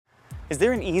Is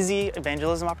there an easy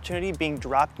evangelism opportunity being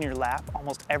dropped in your lap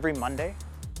almost every Monday?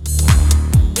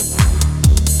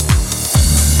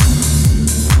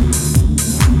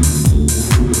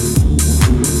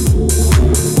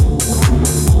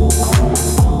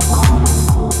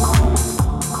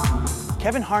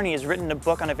 Kevin Harney has written a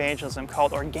book on evangelism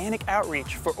called Organic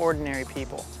Outreach for Ordinary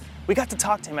People. We got to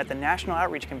talk to him at the National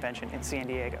Outreach Convention in San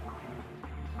Diego.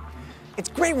 It's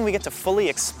great when we get to fully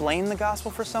explain the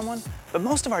gospel for someone, but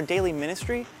most of our daily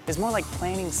ministry is more like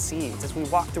planting seeds as we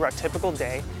walk through our typical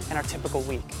day and our typical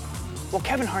week. Well,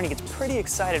 Kevin Harney gets pretty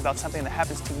excited about something that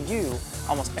happens to you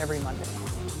almost every Monday.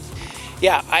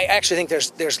 Yeah, I actually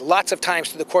think there's lots of times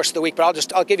through the course of the week,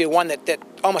 but I'll give you one that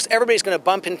almost everybody's going to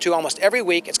bump into almost every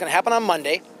week. It's going to happen on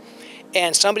Monday,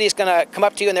 and somebody's going to come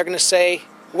up to you and they're going to say,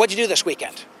 "What'd you do this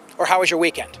weekend?" Or "How was your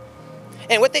weekend?"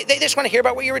 And what they just want to hear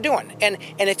about what you were doing. And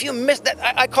if you miss that,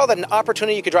 I call that an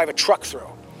opportunity you could drive a truck through.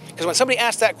 Because when somebody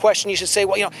asks that question, you should say,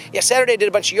 well, Saturday I did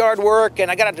a bunch of yard work, and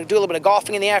I got to do a little bit of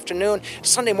golfing in the afternoon.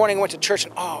 Sunday morning I went to church,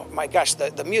 and oh my gosh,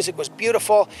 the music was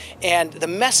beautiful. And the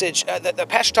message, the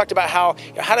pastor talked about how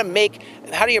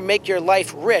do you make your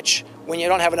life rich when you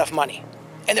don't have enough money.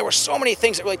 And there were so many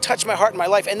things that really touched my heart and my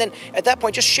life. And then at that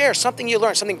point, just share something you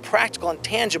learned, something practical and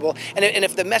tangible. And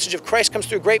if the message of Christ comes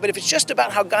through, great. But if it's just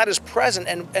about how God is present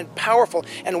and powerful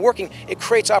and working, it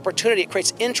creates opportunity, it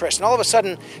creates interest. And all of a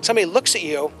sudden, somebody looks at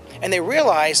you and they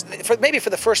realize, maybe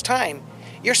for the first time,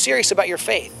 you're serious about your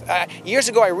faith. Years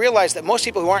ago, I realized that most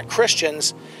people who aren't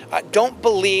Christians don't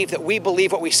believe that we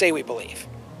believe what we say we believe.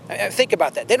 Think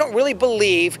about that. They don't really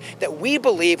believe that we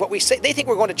believe what we say. They think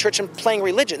we're going to church and playing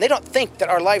religion. They don't think that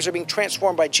our lives are being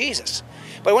transformed by Jesus.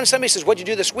 But when somebody says, "What'd you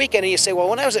do this weekend?" and you say, "Well,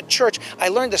 when I was at church, I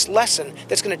learned this lesson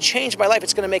that's going to change my life.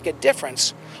 It's going to make a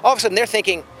difference." All of a sudden, they're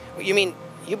thinking, "You mean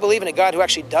you believe in a God who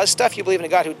actually does stuff? You believe in a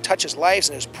God who touches lives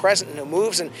and is present and who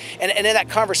moves?" And in that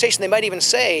conversation, they might even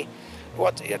say,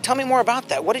 "Well, tell me more about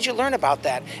that. What did you learn about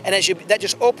that?" And that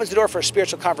just opens the door for a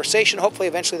spiritual conversation, hopefully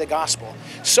eventually the gospel.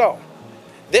 So,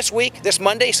 this week, this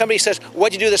Monday, somebody says,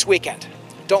 "What'd you do this weekend?"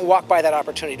 Don't walk by that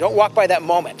opportunity. Don't walk by that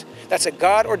moment. That's a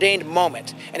God-ordained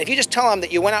moment. And if you just tell them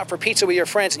that you went out for pizza with your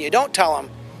friends and you don't tell them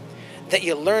that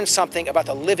you learned something about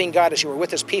the living God as you were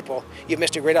with his people, you've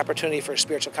missed a great opportunity for a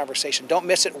spiritual conversation. Don't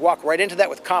miss it. Walk right into that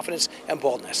with confidence and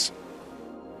boldness.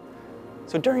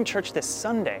 So during church this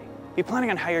Sunday, be planning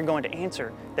on how you're going to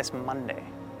answer this Monday.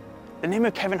 The name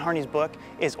of Kevin Harney's book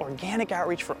is Organic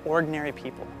Outreach for Ordinary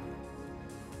People.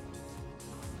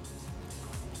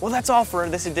 Well, that's all for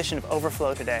this edition of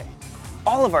Overflow today.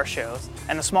 All of our shows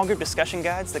and the small group discussion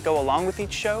guides that go along with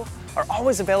each show are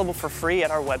always available for free at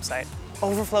our website,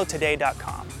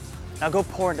 overflowtoday.com. Now go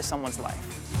pour into someone's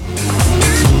life.